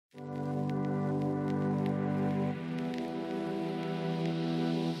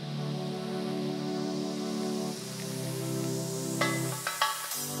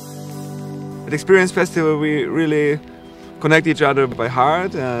At Xperience Festival we really connect each other by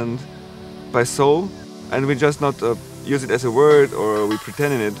heart and by soul, and we just not use it as a word or we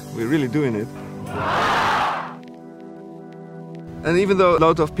pretend in it, we're really doing it. And even though a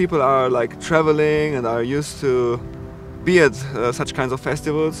lot of people are like traveling and are used to be at such kinds of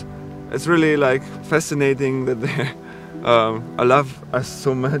festivals, it's really like fascinating that they love us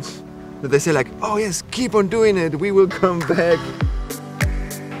so much that they say like, oh yes, keep on doing it, we will come back.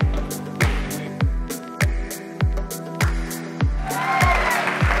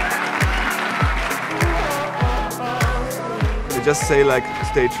 They just say like,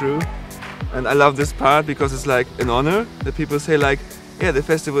 stay true. And I love this part because it's like an honor that people say like, yeah, the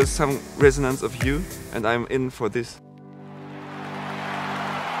festival is some resonance of you and I'm in for this.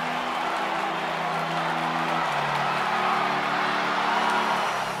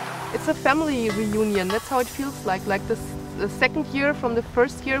 It's a family reunion, that's how it feels like. Like the second year from the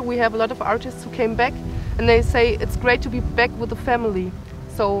first year, we have a lot of artists who came back and they say it's great to be back with the family.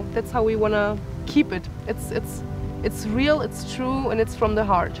 So that's how we want to keep it. It's real, it's true, and it's from the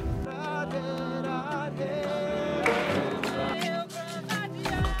heart.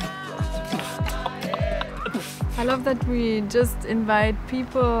 I love that we just invite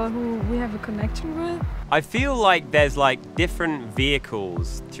people who we have a connection with. I feel like there's like different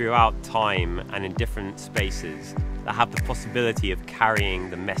vehicles throughout time and in different spaces that have the possibility of carrying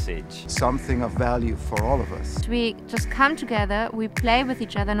the message. Something of value for all of us. We just come together, we play with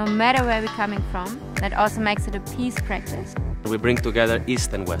each other no matter where we're coming from. That also makes it a peace practice. We bring together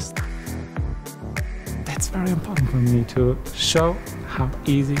East and West. That's very important for me to show how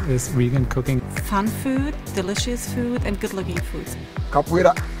easy is vegan cooking. Fun food, delicious food and good-looking food.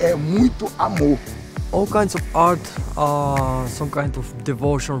 Capoeira é muito amor. All kinds of art are some kind of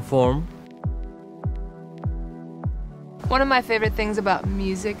devotion form. One of my favorite things about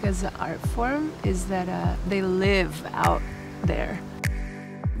music as an art form is that they live out there.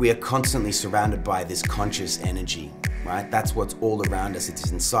 We are constantly surrounded by this conscious energy, right? That's what's all around us.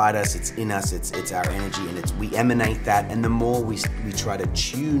 It's inside us, it's in us, it's our energy, and we emanate that. And the more we try to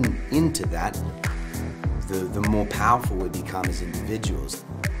tune into that, the more powerful we become as individuals.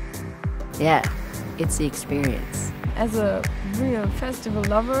 Yeah, it's the experience. As a real festival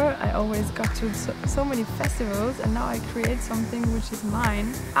lover, I always got to so many festivals, and now I create something which is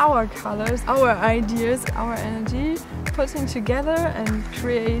mine. Our colors, our ideas, our energy, putting together and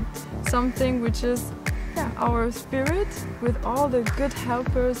create something which is our spirit, with all the good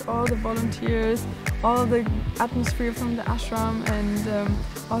helpers, all the volunteers, all the atmosphere from the ashram and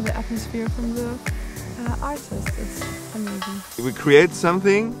all the atmosphere from the artists. It's amazing. We create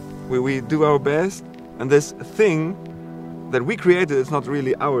something, we do our best, and this thing that we created is not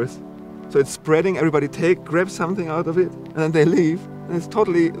really ours. So it's spreading, everybody grab something out of it, and then they leave, and it's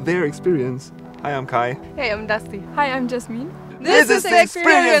totally their experience. Hi, I'm Kai. Hey, I'm Dusty. Hi, I'm Jasmine. This is the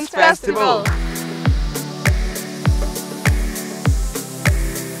Xperience Festival!